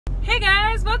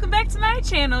welcome back to my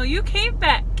channel. You came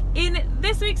back. In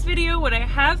this week's video, what I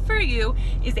have for you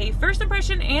is a first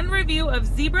impression and review of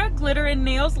Zebra Glitter and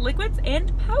Nails liquids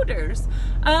and powders.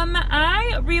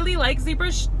 I really like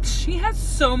Zebra. She has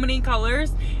so many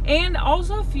colors and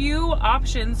also a few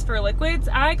options for liquids.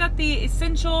 I got the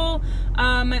Essential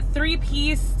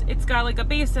 3-piece. It's got like a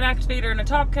base, an activator, and a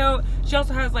top coat. She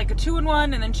also has like a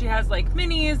 2-in-1, and then she has like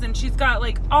minis, and she's got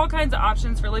like all kinds of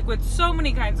options for liquids, so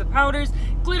many kinds of powders,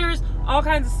 glitters, all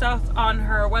kinds of stuff on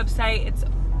her website. It's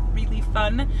really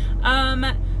fun.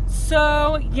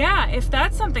 So yeah, if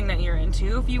that's something that you're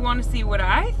into, if you want to see what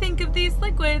I think of these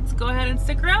liquids, go ahead and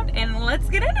stick around and let's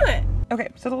get into it. Okay,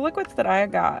 so the liquids that I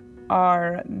got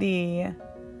are the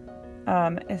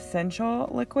Essential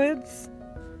liquids.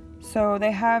 So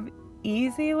they have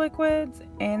easy liquids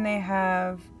and they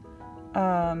have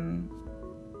the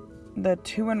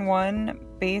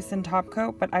 2-in-1 base and top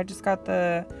coat, but I just got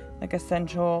the like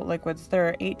Essential liquids.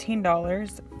 They're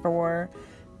 $18 for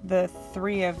the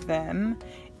 3 of them,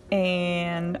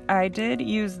 and I did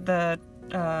use the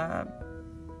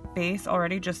base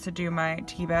already just to do my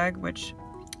tea bag, which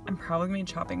I'm probably gonna be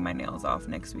chopping my nails off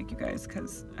next week, you guys,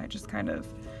 because I just kind of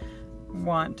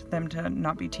want them to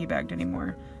not be tea bagged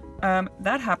anymore.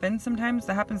 That happens sometimes.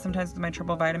 That happens sometimes with my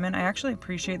triple vitamin. I actually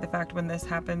appreciate the fact when this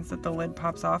happens that the lid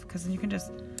pops off, because then you can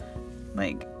just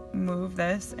like move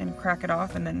this and crack it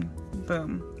off and then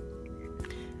boom.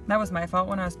 That was my fault.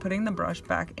 When I was putting the brush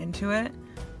back into it,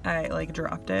 I like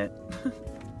dropped it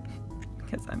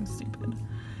because I'm stupid,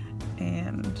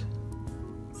 and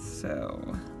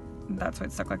so that's why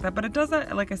it stuck like that. But it does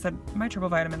that, like I said, my triple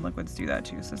vitamin liquids do that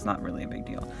too, so it's not really a big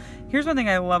deal. Here's one thing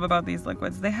I love about these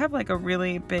liquids. They have like a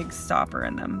really big stopper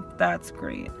in them. That's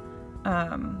great,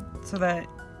 so that,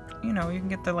 you know, you can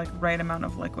get the like right amount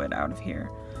of liquid out of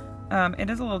here. It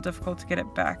is a little difficult to get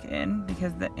it back in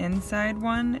because the inside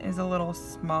one is a little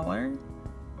smaller.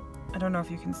 I don't know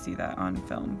if you can see that on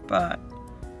film, but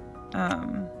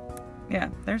yeah,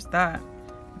 there's that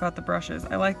about the brushes.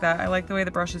 I like that. I like the way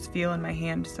the brushes feel in my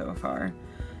hand so far.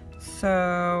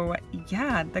 So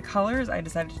yeah, the colors I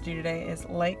decided to do today is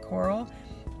Light Coral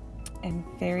and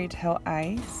Fairy Tale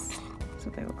Ice. That's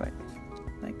what they look like.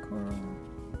 Light Coral,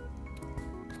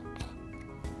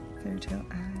 Fairy Tale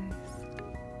Ice.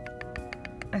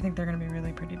 I think they're gonna be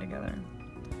really pretty together.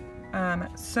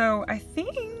 So I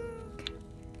think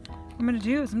what I'm gonna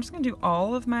do is I'm just gonna do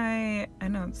all of my, I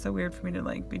know it's so weird for me to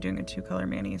like be doing a 2-color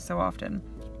mani so often.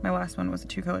 My last one was a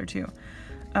 2-color too.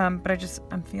 But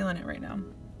I'm feeling it right now.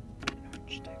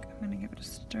 I'm gonna give it a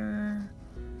stir.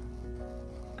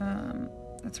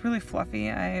 It's really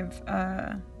fluffy. I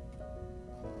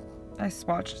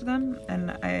swatched them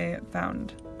and I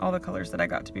found all the colors that I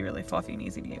got to be really fluffy and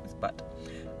easy to use, but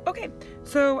okay,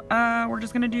 so we're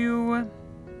just gonna do,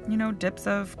 you know, dips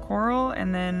of coral,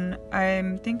 and then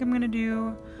I think I'm gonna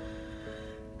do,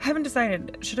 I haven't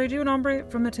decided, should I do an ombre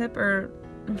from the tip or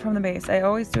from the base? I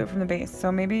always do it from the base, so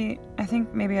I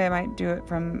think maybe I might do it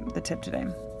from the tip today.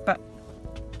 But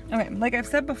okay, like I've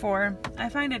said before, I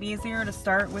find it easier to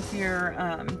start with your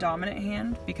dominant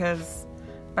hand, because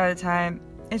by the time,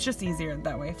 it's just easier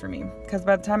that way for me, because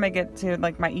by the time I get to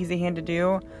like my easy hand to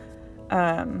do,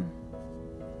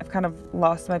 I've kind of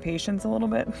lost my patience a little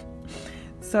bit.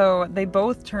 So they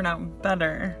both turn out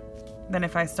better than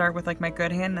if I start with like my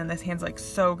good hand, and then this hand's like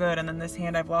so good, and then this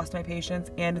hand I've lost my patience,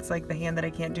 and it's like the hand that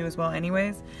I can't do as well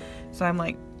anyways. So I'm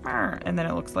like, and then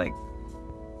it looks like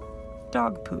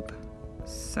dog poop.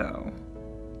 So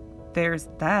there's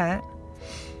that.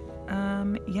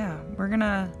 Yeah, we're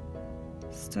gonna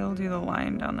still do the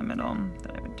line down the middle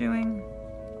that I've been doing.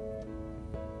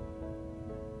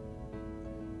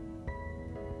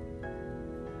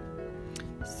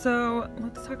 So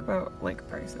let's talk about like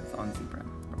prices on Zebra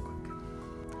real quick.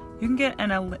 You can get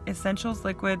an Essentials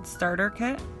liquid starter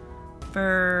kit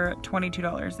for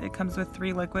 $22. It comes with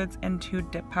 3 liquids and 2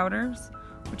 dip powders,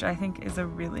 which I think is a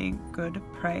really good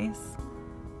price.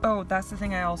 Oh, that's the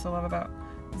thing I also love about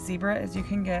Zebra is you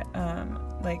can get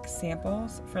like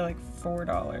samples for like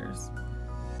 $4.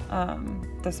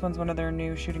 This one's one of their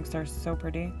new shooting stars, so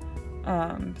pretty.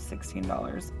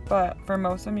 $16. But for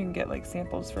most of them you can get like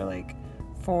samples for like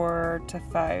 $4 to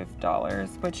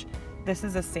 $5, which this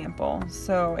is a sample,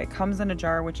 so it comes in a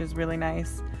jar, which is really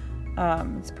nice.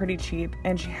 It's pretty cheap,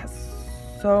 and she has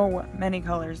so many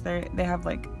colors. They have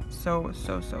like so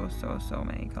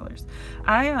many colors.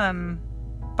 I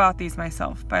bought these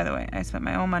myself, by the way. I spent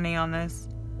my own money on this.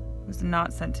 It was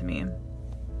not sent to me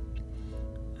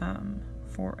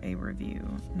for a review,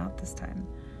 not this time.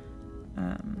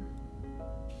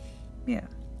 Yeah,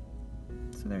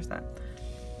 so there's that.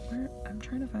 I'm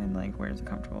trying to find like where's a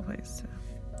comfortable place to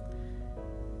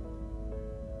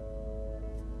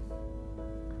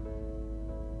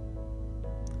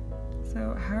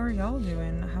how are y'all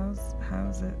doing?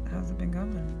 How's it been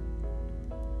going?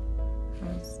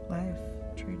 How's life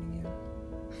treating you?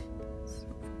 So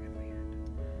fucking weird.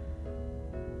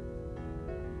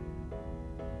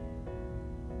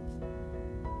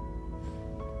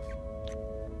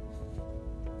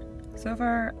 So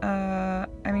far,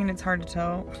 I mean, it's hard to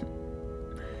tell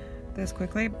this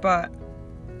quickly, but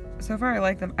so far I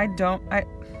like them. I don't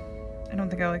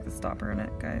think I like the stopper in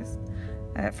it, guys.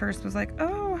 I at first was like,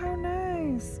 oh, how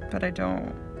nice, but I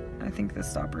don't. I think the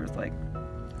stopper is like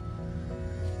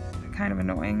kind of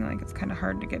annoying. Like it's kind of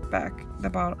hard to get back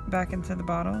into the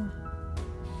bottle,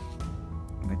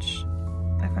 which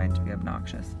I find to be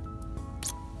obnoxious.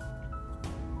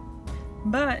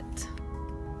 But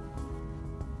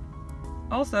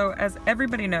also, as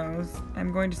everybody knows,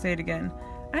 I'm going to say it again,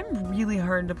 I'm really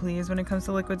hard to please when it comes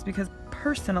to liquids because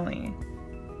personally,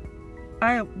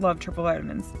 I love Triple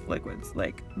Vitamins liquids.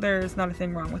 Like, there's not a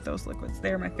thing wrong with those liquids.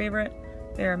 They are my favorite.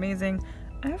 They are amazing.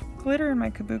 I have glitter in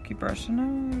my kabuki brush.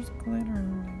 No, there's glitter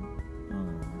in there.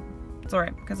 Oh. It's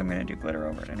alright, because I'm going to do glitter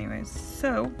over it anyways.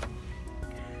 So,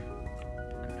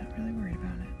 I'm not really worried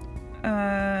about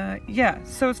it. Yeah,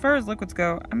 so as far as liquids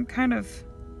go, I'm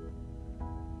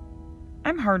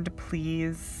hard to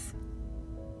please.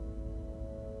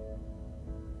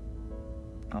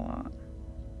 A lot.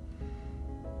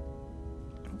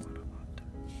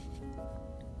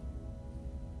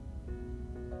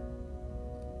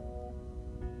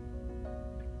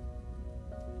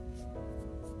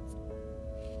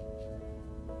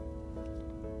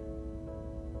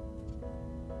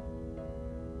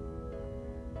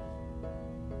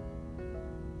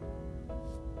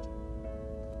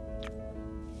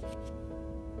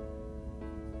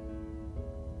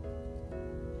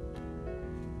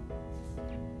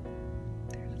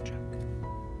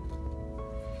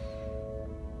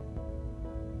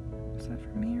 Was that for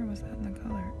me or was that in the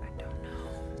color? I don't know.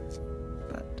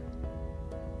 But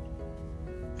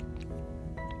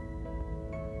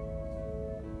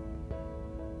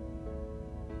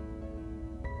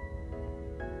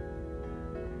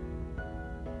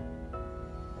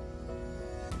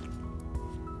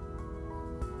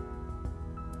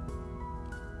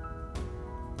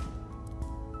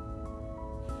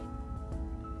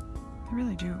I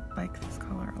really do like this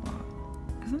color a lot.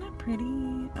 Isn't it pretty?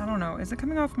 I don't know. Is it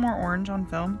coming off more orange on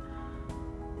film?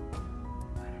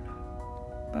 I don't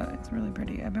know. But it's really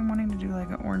pretty. I've been wanting to do like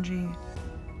an orangey,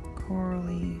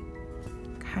 corally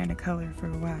kind of color for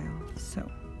a while. So,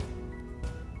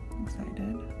 I'm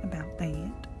excited about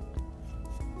that.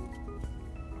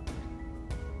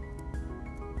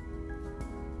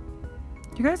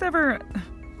 You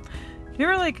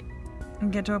ever like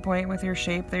get to a point with your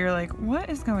shape that you're like, what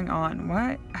is going on?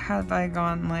 What have I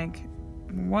gone like?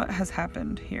 What has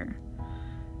happened here?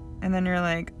 And then you're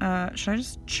like, should I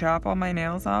just chop all my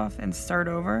nails off and start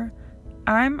over?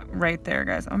 I'm right there,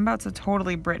 guys. I'm about to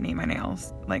totally Britney my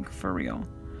nails, like for real.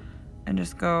 And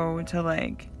just go to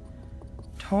like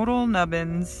total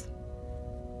nubbins.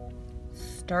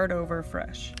 Start over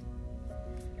fresh.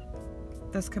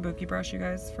 This kabuki brush, you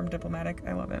guys, from Diplomatic,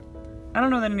 I love it. I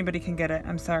don't know that anybody can get it.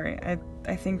 I'm sorry.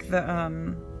 I think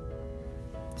the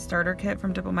starter kit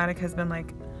from Diplomatic has been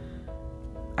like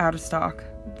out of stock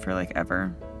for like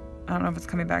ever. I don't know if it's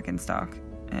coming back in stock,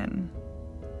 and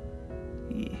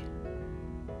yeah,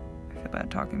 I feel bad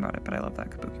talking about it, but I love that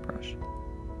kabuki brush.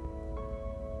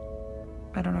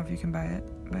 I don't know if you can buy it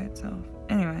by itself.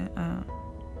 Anyway, I don't know.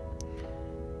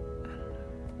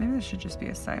 Maybe this should just be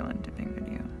a silent dipping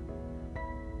video.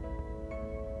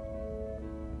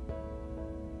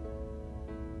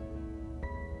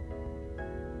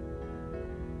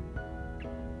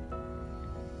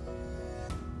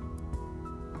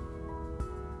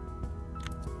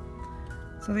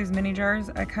 So these mini jars,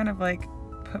 I kind of like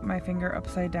put my finger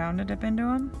upside down to dip into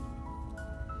them.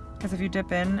 Because if you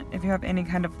dip in, if you have any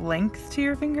kind of length to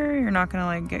your finger, you're not gonna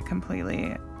like get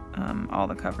completely all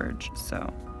the coverage.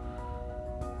 So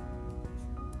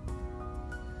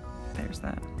there's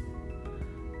that.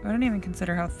 I didn't even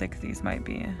consider how thick these might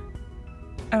be.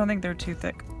 I don't think they're too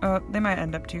thick. Oh, they might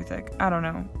end up too thick. I don't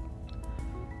know.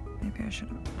 Maybe I should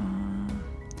have.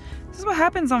 This is what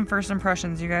happens on first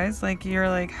impressions, you guys. Like, you're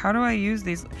like, how do I use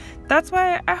these? That's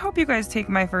why I hope you guys take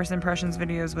my first impressions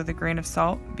videos with a grain of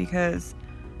salt, because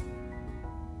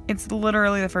it's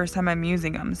literally the first time I'm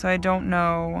using them. So I don't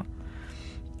know.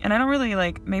 And I don't really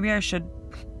like, maybe I should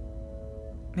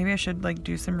like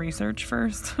do some research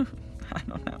first. I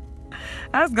don't know.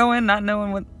 I was going not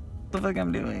knowing what the fuck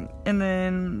I'm doing. And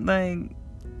then like,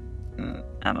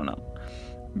 I don't know.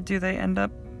 Do they end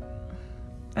up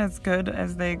as good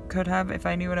as they could have if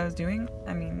I knew what I was doing?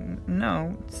 I mean,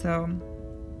 no. So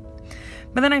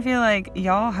But then I feel like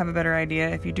y'all have a better idea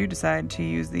if you do decide to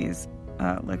use these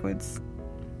liquids,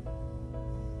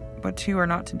 what to or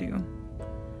not to do.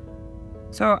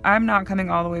 So I'm not coming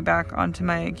all the way back onto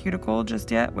my cuticle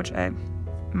just yet, which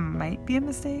might be a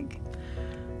mistake.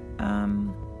 So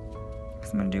I'm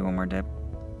gonna do one more dip.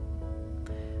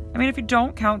 I mean, if you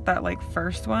don't count that like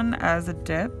first one as a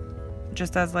dip,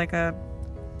 just as like a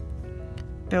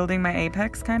building my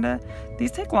apex kinda,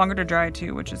 these take longer to dry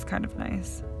too, which is kind of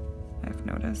nice, I've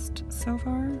noticed so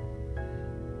far.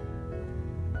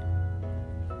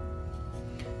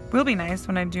 Will be nice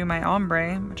when I do my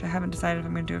ombre, which I haven't decided if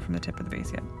I'm going to do it from the tip or the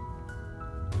base yet.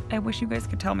 I wish you guys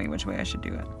could tell me which way I should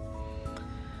do it.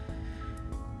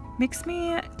 Makes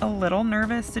me a little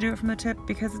nervous to do it from the tip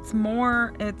because it's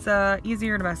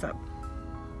easier to mess up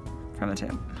from the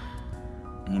tip.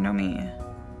 And you know me,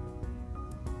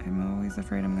 I'm always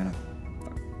afraid I'm gonna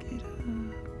fuck it up.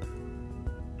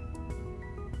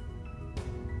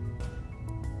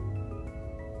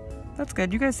 That's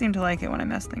good. You guys seem to like it when I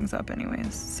mess things up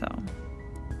anyways, so.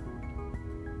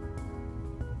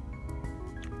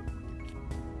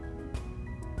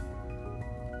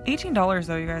 $18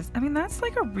 though, you guys. I mean, that's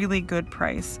like a really good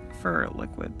price for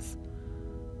liquids.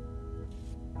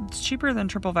 It's cheaper than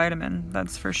Triple Vitamin,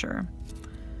 that's for sure.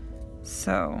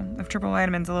 So, if Triple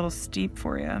Vitamin's a little steep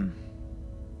for you,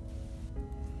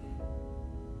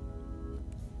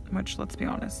 which, let's be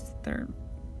honest, they're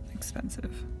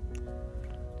expensive.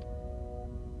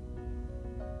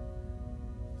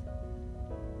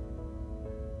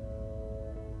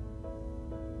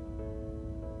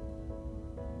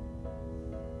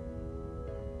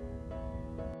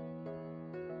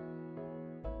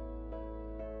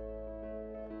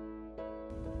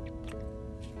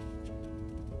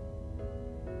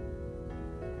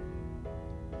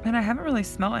 And I haven't really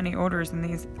smelled any odors in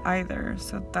these either,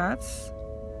 so that's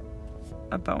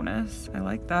a bonus. I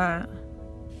like that.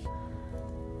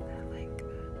 I like that.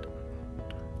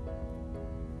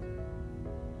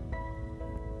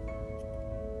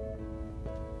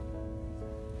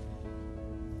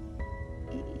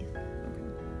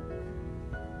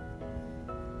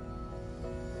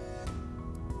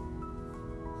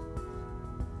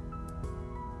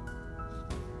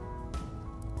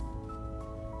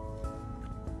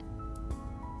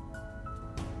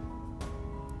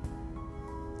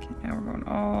 Now we're going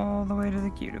all the way to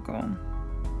the cuticle.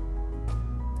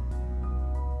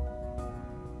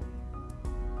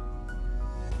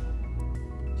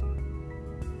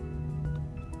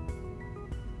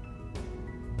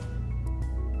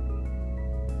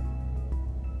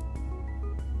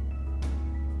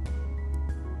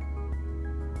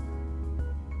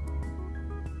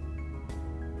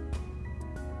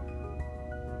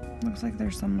 Looks like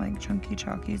there's some like chunky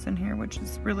chalkies in here, which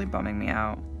is really bumming me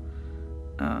out.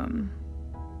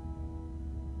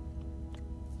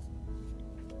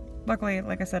 Luckily,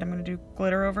 like I said, I'm going to do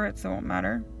glitter over it, so it won't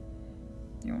matter.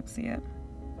 You won't see it.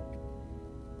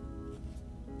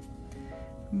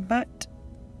 But,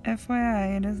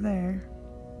 FYI, it is there.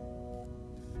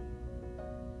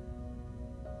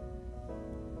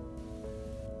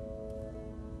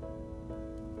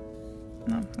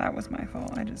 No, that was my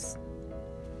fault. I just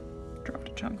dropped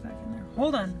a chunk back in there.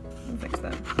 Hold on. We'll fix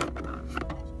that.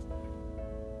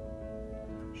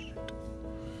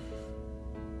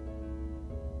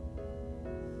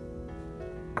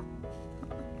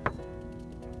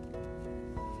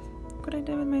 What I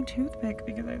did with my toothpick,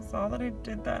 because I saw that I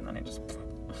did that and then I just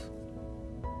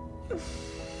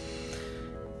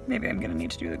maybe I'm gonna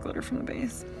need to do the glitter from the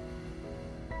base.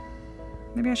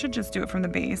 Maybe I should just do it from the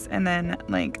base and then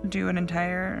like do an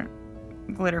entire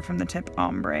glitter from the tip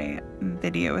ombre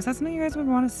video. Is that something you guys would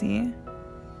want to see?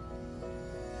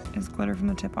 Is glitter from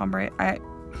the tip ombre? I've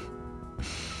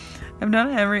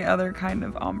done every other kind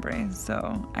of ombre,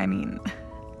 so I mean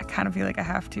I kind of feel like I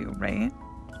have to, right?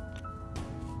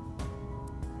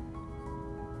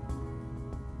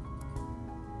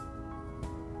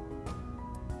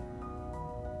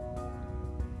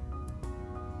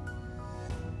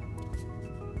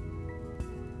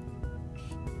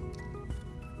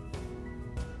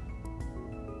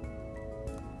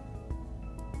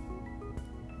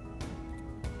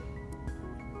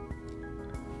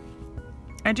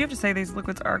 I do have to say these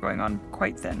liquids are going on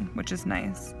quite thin, which is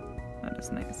nice. That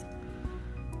is nice.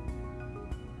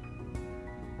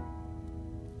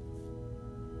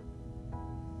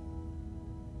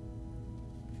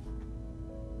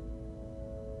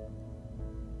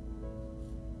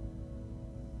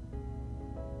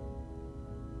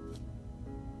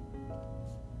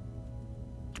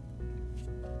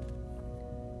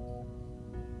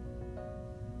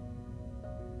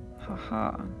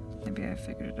 Haha, maybe I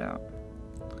figured it out.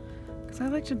 Because I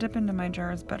like to dip into my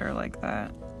jars better like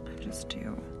that. I just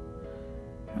do.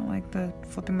 I don't like the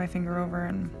flipping my finger over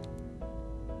and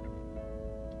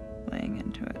laying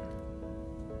into it.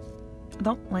 I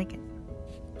don't like it.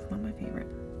 It's not my favorite.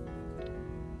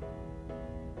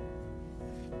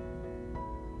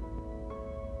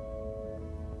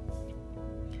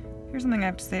 Here's something I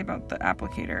have to say about the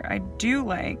applicator. I do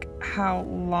like how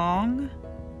long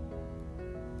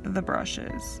the brush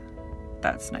is.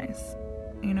 That's nice.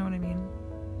 You know what I mean?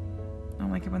 I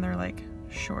don't like it when they're like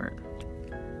short.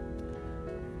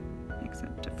 Makes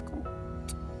it difficult.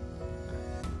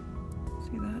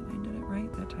 See that? I did it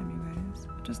right that time, you guys.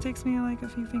 It just takes me like a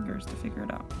few fingers to figure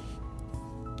it out.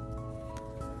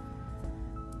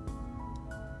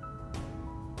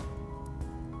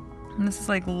 And this is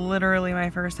like literally my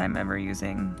first time ever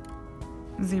using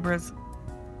Zebra's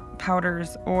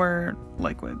powders or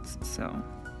liquids, so.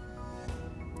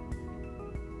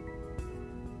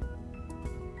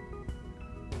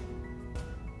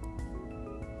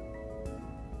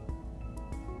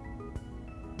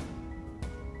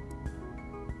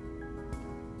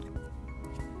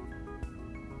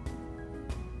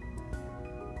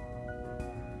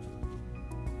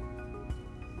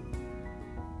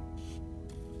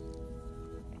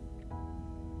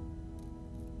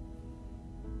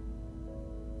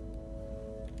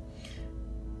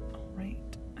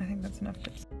 I think that's enough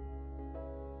dips.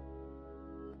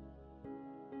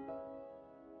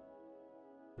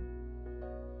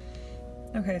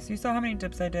 Okay, so you saw how many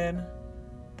dips I did.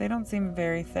 They don't seem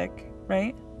very thick,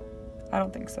 right? I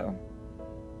don't think so.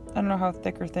 I don't know how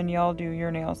thick or thin y'all do your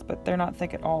nails, but they're not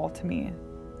thick at all to me.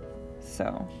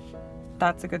 So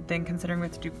that's a good thing considering we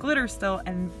have to do glitter still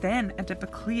and then a dip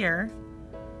of clear.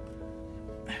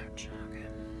 Ouch, okay.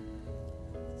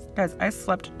 Guys, I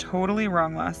slept totally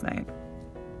wrong last night.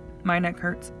 My neck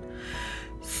hurts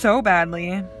so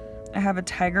badly. I have a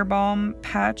Tiger Balm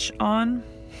patch on.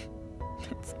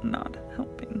 It's not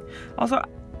helping. Also,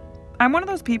 I'm one of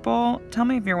those people, tell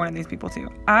me if you're one of these people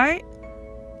too. I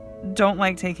don't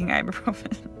like taking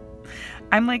ibuprofen.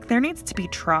 I'm like, there needs to be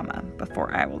trauma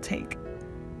before I will take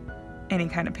any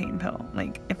kind of pain pill.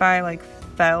 Like, if I like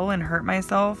fell and hurt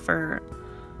myself or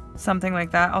something like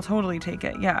that, I'll totally take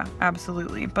it. Yeah,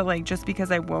 absolutely. But like, just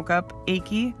because I woke up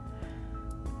achy,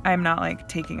 I'm not like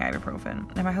taking ibuprofen.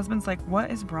 And my husband's like,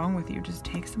 what is wrong with you? Just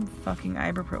take some fucking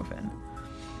ibuprofen.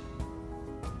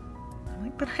 I'm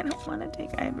like, but I don't want to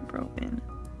take ibuprofen.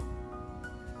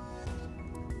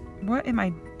 What am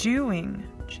I doing?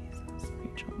 Jesus,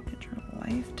 Rachel, get your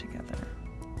life together.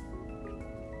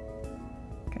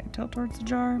 Okay, tilt towards the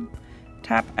jar.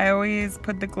 Tap. I always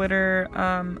put the glitter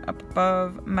up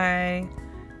above my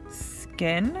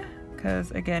skin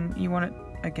because again, you want it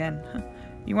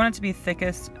you want it to be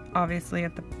thickest, obviously,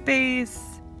 at the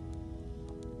base.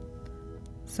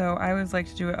 So I always like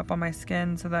to do it up on my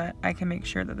skin so that I can make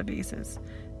sure that the base is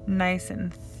nice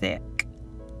and thick.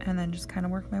 And then just kind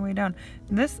of work my way down.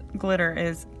 This glitter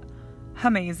is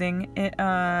amazing. It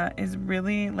is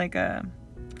really like a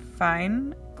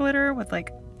fine glitter with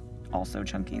like also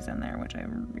chunkies in there, which I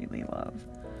really love.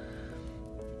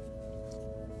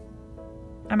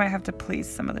 I might have to place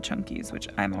some of the chunkies, which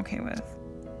I'm okay with.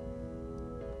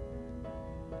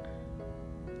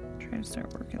 Try to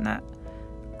start working that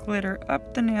glitter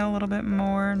up the nail a little bit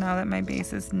more now that my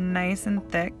base is nice and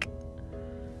thick.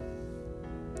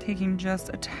 Taking just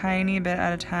a tiny bit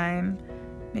at a time,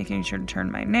 making sure to turn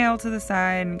my nail to the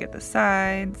side and get the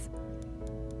sides.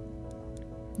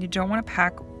 You don't want to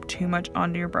pack too much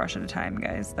onto your brush at a time,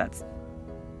 guys. That's...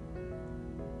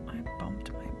 I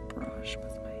bumped my brush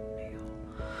with my nail.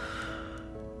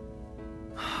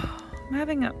 I'm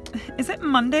having a... Is it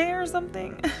Monday or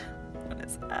something? What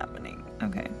is happening?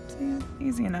 Okay, see,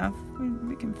 easy enough.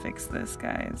 We can fix this,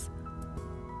 guys.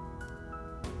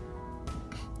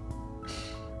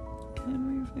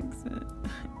 Can we fix it?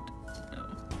 No.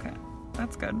 Okay,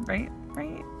 that's good, right?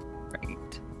 Right?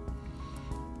 Right.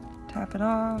 Tap it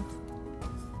off.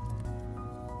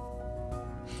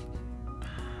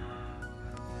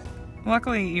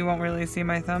 Luckily, you won't really see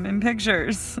my thumb in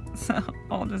pictures, so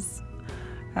I'll just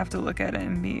have to look at it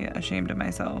and be ashamed of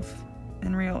myself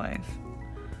in real life.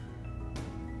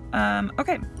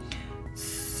 Okay,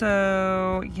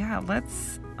 so yeah,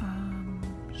 let's,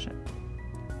 shit.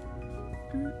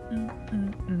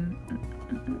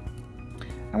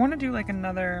 I want to do like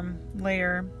another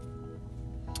layer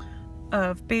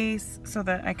of base so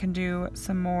that I can do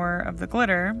some more of the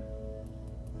glitter,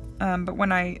 but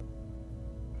when I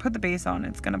put the base on,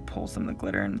 it's gonna pull some of the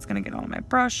glitter and it's gonna get on my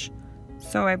brush.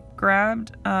 So I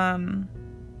grabbed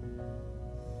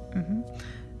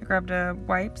grabbed a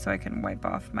wipe so I can wipe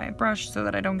off my brush so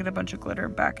that I don't get a bunch of glitter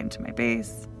back into my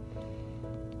base.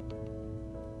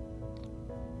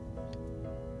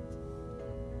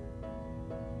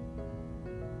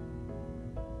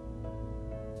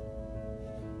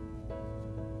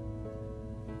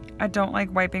 I don't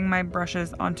like wiping my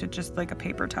brushes onto just like a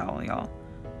paper towel, y'all,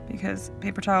 because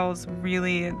paper towels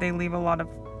really, they leave a lot of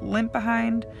lint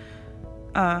behind,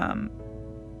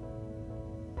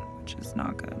 which is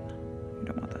not good. You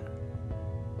don't want that.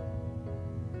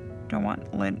 You don't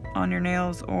want lint on your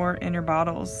nails or in your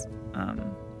bottles.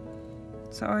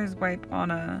 So always wipe on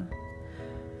a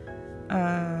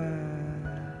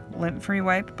lint-free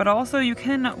wipe, but also you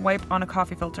can wipe on a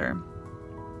coffee filter.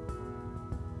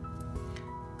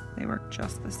 They work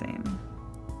just the same.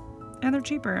 And they're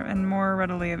cheaper and more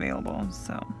readily available,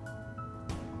 so.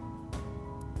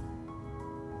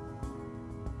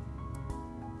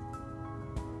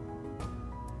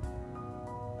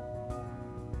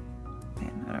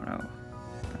 Man, I don't know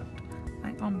about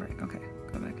my ombre. Okay,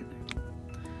 go back in there.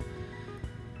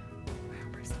 My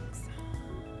ombre sucks.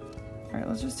 Alright,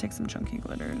 let's just take some chunky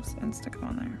glitters and stick them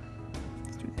on there.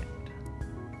 Let's do that.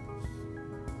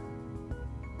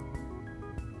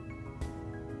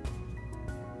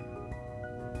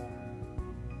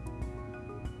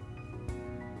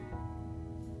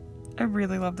 I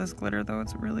really love this glitter though,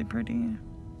 it's really pretty.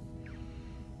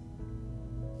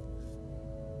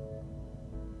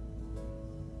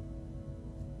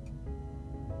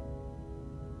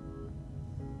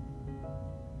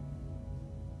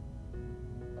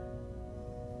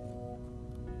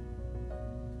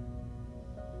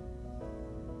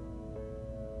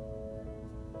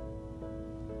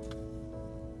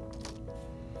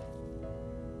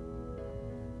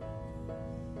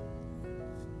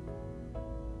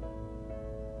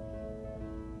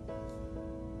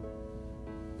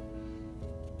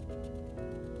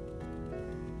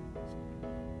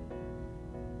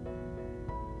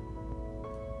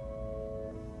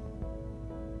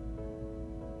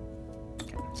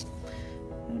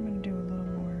 I'm going to do a little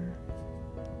more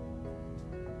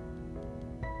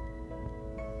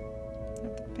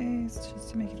at the base just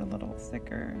to make it a little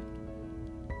thicker.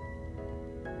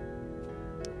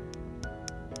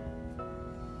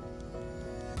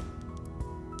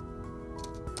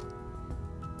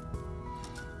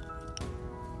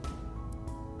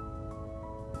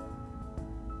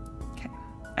 Okay,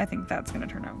 I think that's going to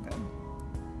turn out good.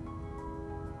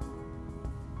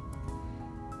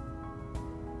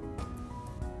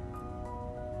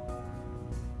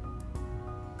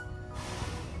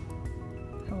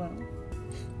 Hello.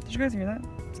 Did you guys hear that?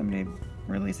 Somebody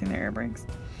releasing their air brakes.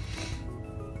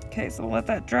 Okay, so we'll let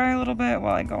that dry a little bit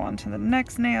while I go on to the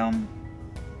next nail. And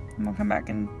we'll come back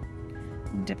and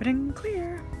dip it in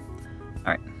clear.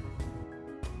 Alright.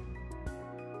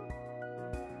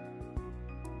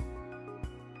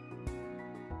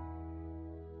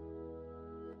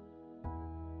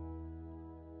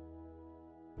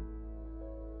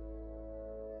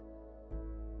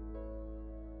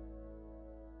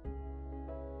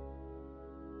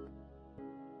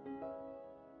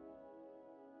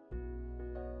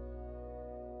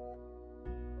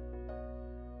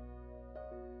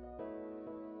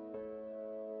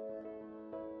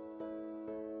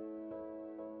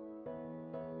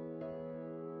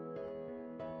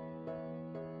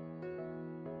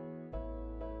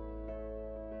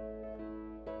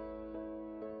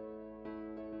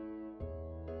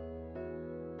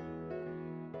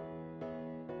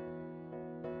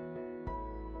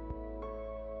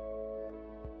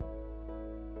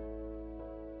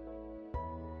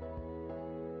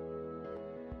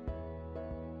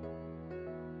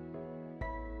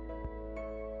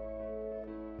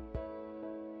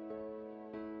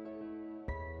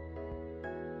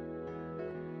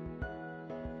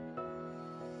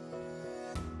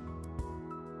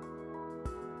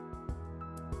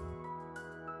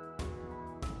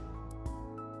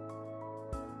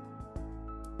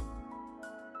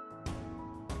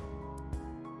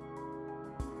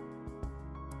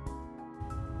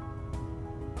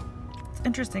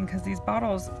 Interesting because this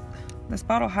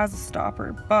bottle has a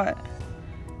stopper, but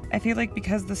I feel like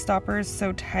because the stopper is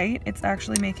so tight, it's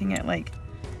actually making it like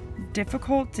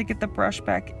difficult to get the brush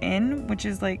back in, which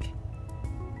is like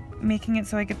making it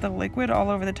so I get the liquid all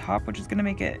over the top, which is going to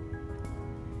make it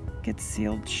get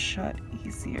sealed shut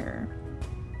easier.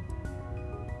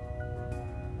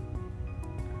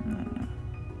 I don't know.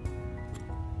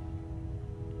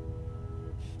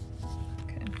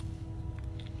 Okay.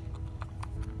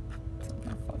 That's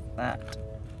enough of that.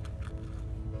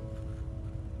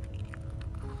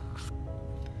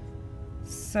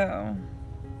 So,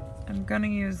 I'm gonna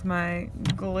use my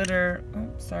glitter, oh,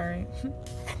 sorry.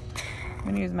 I'm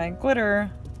gonna use my glitter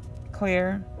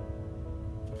clear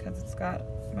because it's got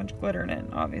a bunch of glitter in it.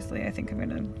 Obviously, I think I'm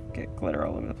gonna get glitter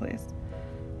all over the place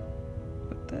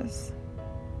with this.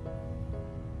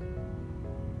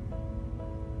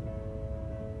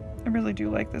 I really do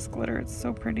like this glitter. It's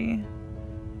so pretty,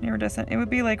 iridescent. It would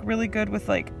be like really good with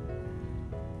like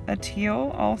a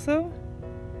teal also.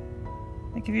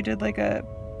 Like if you did like a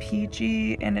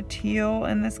peachy and a teal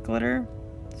in this glitter,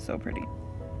 so pretty.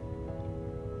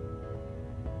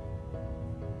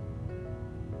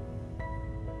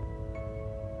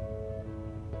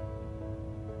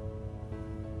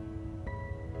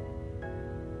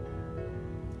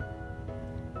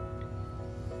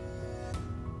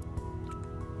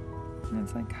 And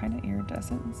it's like kind of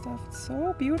iridescent and stuff. It's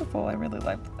so beautiful. I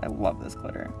love this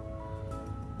glitter.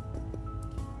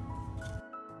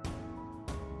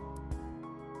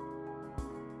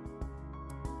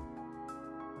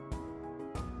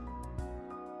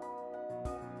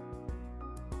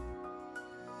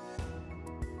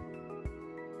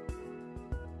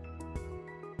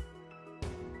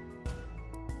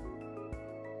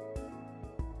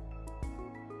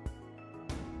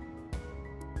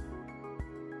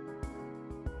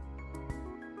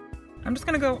 I'm just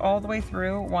gonna go all the way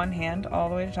through one hand, all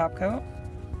the way to top coat,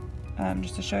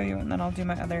 just to show you, and then I'll do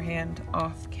my other hand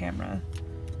off camera.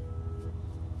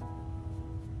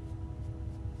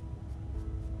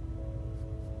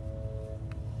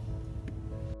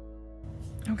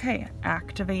 Okay,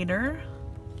 activator.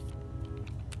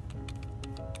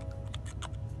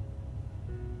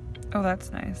 Oh,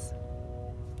 that's nice.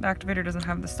 The activator doesn't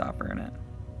have the stopper in it.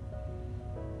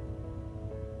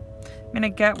 I mean, I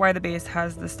get why the base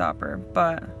has the stopper,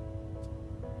 but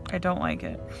I don't like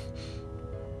it.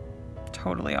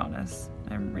 Totally honest.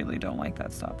 I really don't like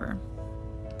that stopper.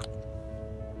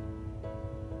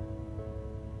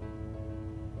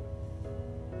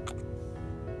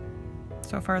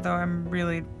 So far though, I'm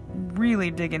really,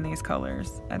 really digging these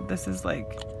colors. And this is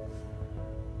like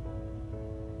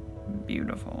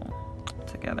beautiful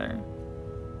together.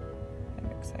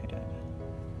 I'm excited.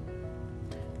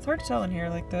 It's hard to tell in here,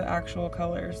 like the actual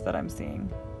colors that I'm seeing.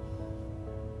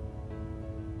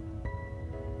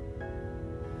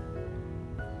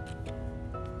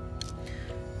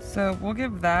 So we'll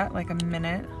give that like a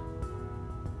minute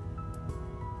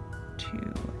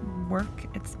to work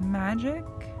its magic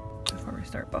before we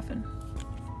start buffing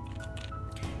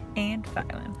and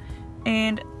filing.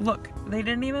 And look, they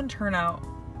didn't even turn out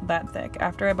that thick.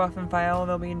 After I buff and file,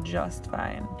 they'll be just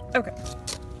fine. Okay.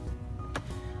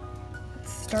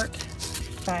 Start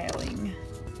filing.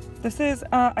 This is,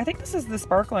 I think this is the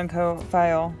Sparkle & Co.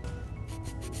 file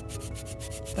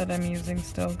that I'm using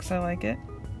still because I like it.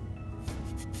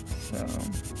 So.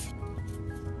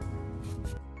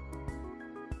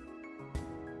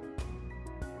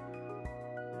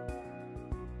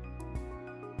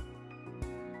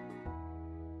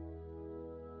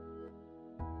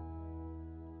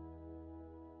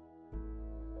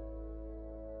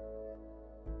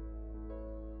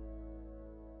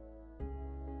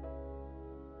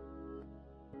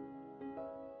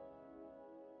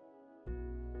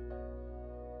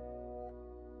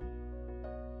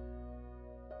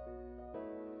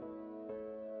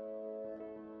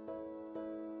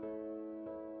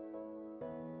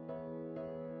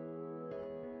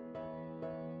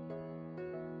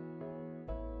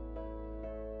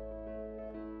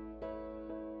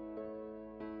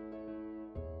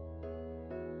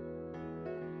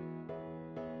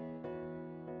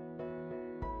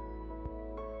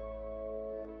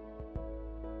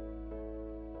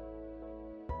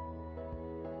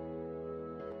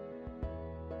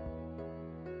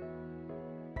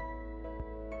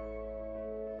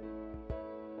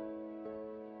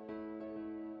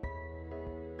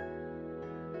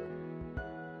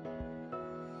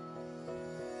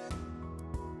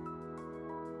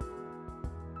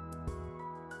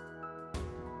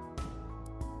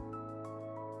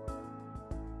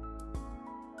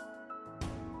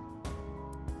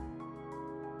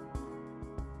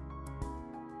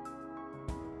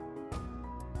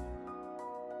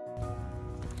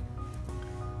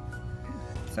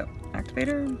 So,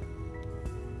 activator.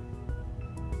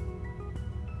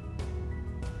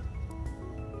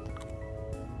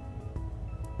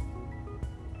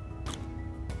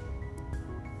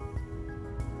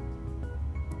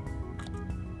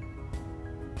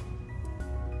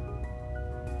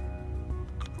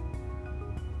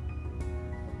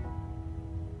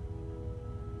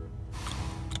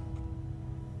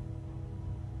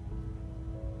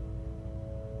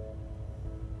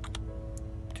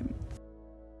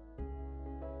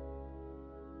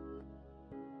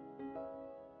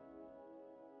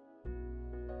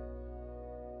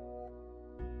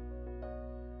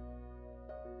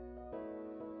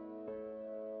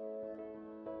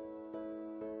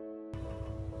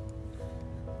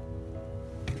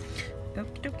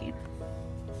 Okie dokie.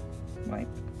 Wipe.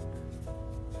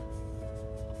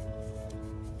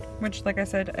 Which, like I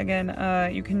said, again,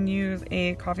 you can use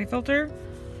a coffee filter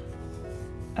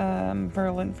for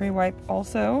a lint-free wipe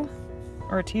also.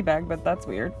 Or a tea bag, but that's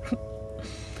weird.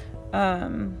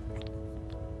 Alright.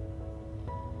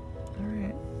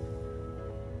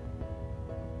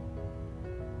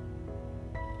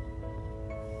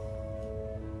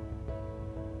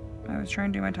 I was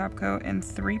trying to do my top coat in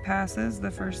 3 passes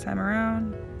the first time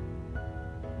around.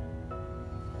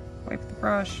 Wipe the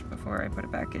brush before I put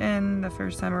it back in the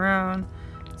first time around.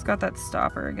 It's got that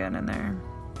stopper again in there.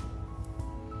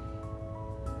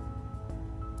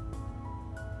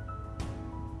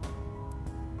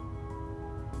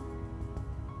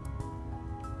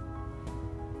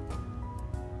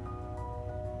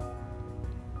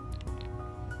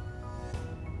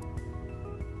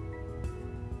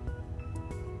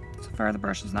 So far the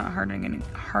brush is not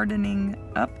hardening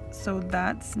up, so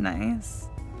that's nice.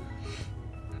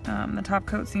 The top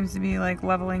coat seems to be like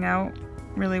leveling out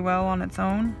really well on its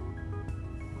own,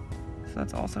 so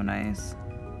that's also nice.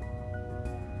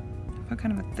 I put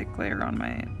kind of a thick layer on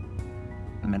my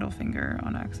middle finger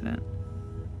on accident.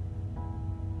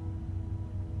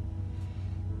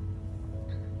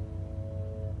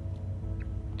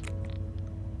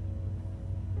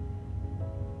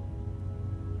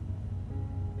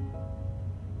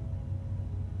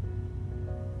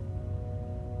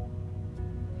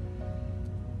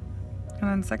 And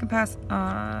then second pass,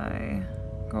 I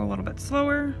go a little bit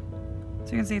slower.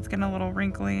 So you can see it's getting a little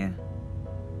wrinkly. You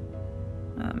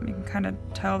can kind of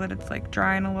tell that it's like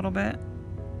drying a little bit.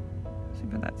 So you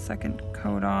put that second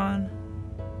coat on.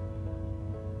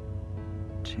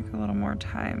 Take a little more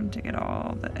time to get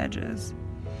all the edges.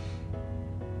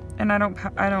 And I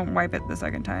don't wipe it the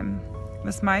second time.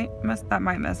 That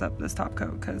might mess up this top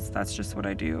coat, because that's just what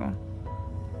I do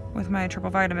with my triple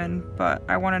vitamin, but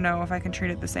I want to know if I can treat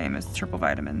it the same as triple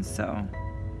vitamins, so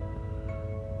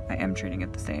I am treating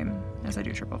it the same as I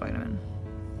do triple vitamin.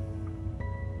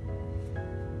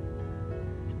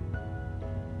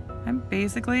 I'm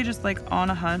basically just like on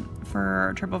a hunt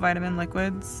for triple vitamin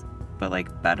liquids, but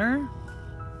like better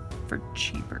for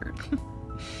cheaper.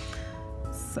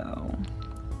 So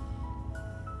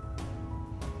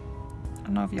I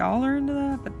don't know if y'all are into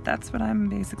that, but that's what I'm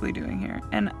basically doing here.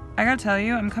 And I gotta tell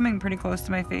you, I'm coming pretty close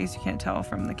to my face. You can't tell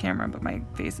from the camera, but my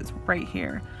face is right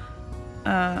here.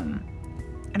 And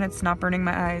it's not burning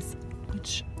my eyes,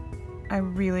 which I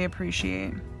really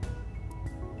appreciate.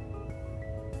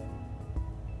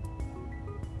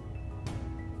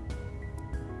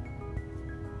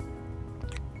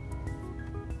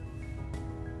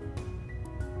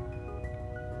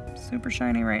 Super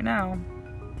shiny right now.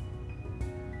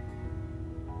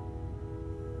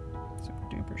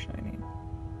 Super shiny.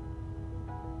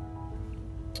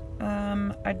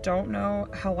 I don't know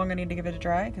how long I need to give it to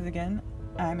dry, because again,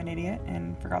 I'm an idiot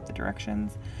and forgot the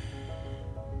directions.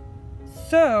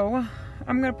 So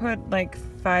I'm gonna put like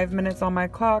 5 minutes on my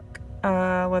clock,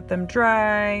 let them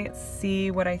dry,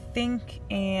 see what I think,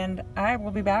 and I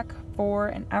will be back for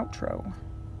an outro.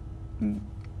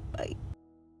 Bye.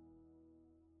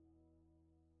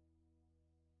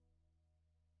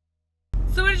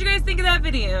 So what did you guys think of that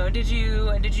video? Did you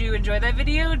enjoy that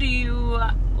video? Do you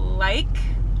like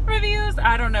reviews?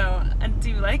 I don't know. Do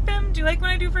you like them? Do you like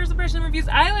when I do first impression reviews?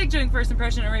 I like doing first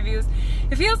impression reviews.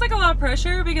 It feels like a lot of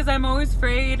pressure because I'm always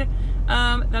afraid that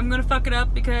I'm gonna fuck it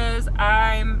up, because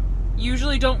I'm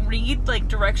usually don't read like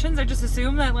directions. I just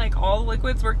assume that like all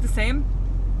liquids work the same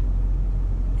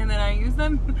and then I use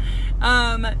them.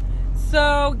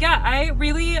 So yeah, I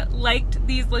really liked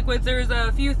these liquids. There's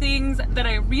a few things that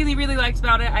I really liked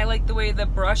about it. I liked the way the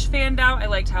brush fanned out. I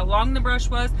liked how long the brush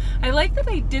was. I liked that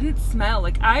they didn't smell.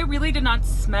 Like, I really did not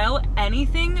smell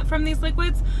anything from these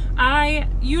liquids. I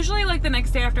usually, like, the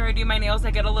next day after I do my nails,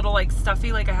 I get a little like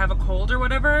stuffy, like I have a cold or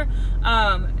whatever.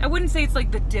 I wouldn't say it's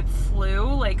like the dip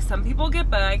flu like some people get,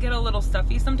 but I get a little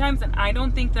stuffy sometimes, and I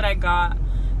don't think that I got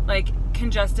like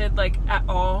congested like at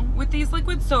all with these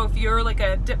liquids. So if you're like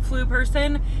a dip flu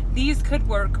person, these could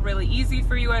work really easy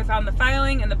for you. I found the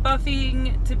filing and the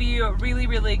buffing to be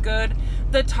really good.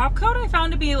 The top coat I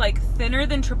found to be like thinner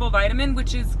than triple vitamin,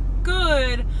 which is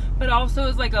good, but also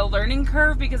is like a learning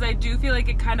curve, because I do feel like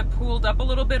it kind of pooled up a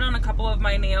little bit on a couple of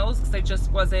my nails because I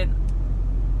just wasn't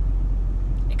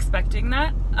expecting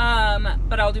that.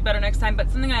 But I'll do better next time.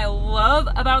 But something I love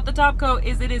about the top coat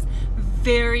is it is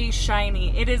very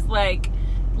shiny. It is like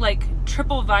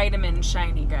triple vitamin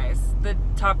shiny, guys. The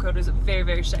top coat is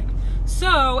very shiny.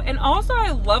 So, and also I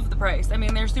love the price. I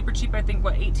mean, they're super cheap. I think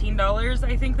what, $18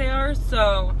 I think they are.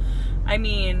 So I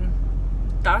mean,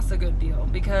 that's a good deal,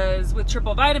 because with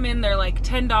Triple Vitamin, they're like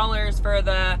 $10 for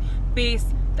the base,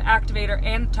 the activator,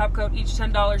 and the top coat, each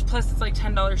 $10, plus it's like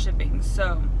 $10 shipping,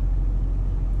 so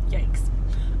yikes.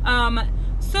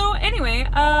 So anyway,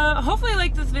 hopefully you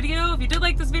liked this video. If you did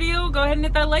like this video, go ahead and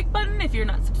hit that like button. If you're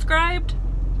not subscribed,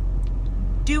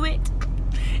 do it.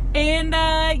 And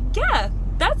yeah,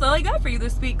 that's all I got for you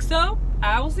this week, so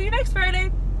I will see you next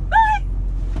Friday. Bye!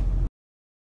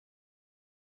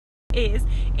 Is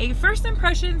a first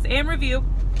impressions and review.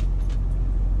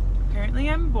 Apparently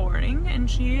I'm boring and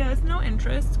she has no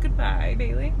interest. Goodbye,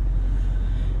 Bailey.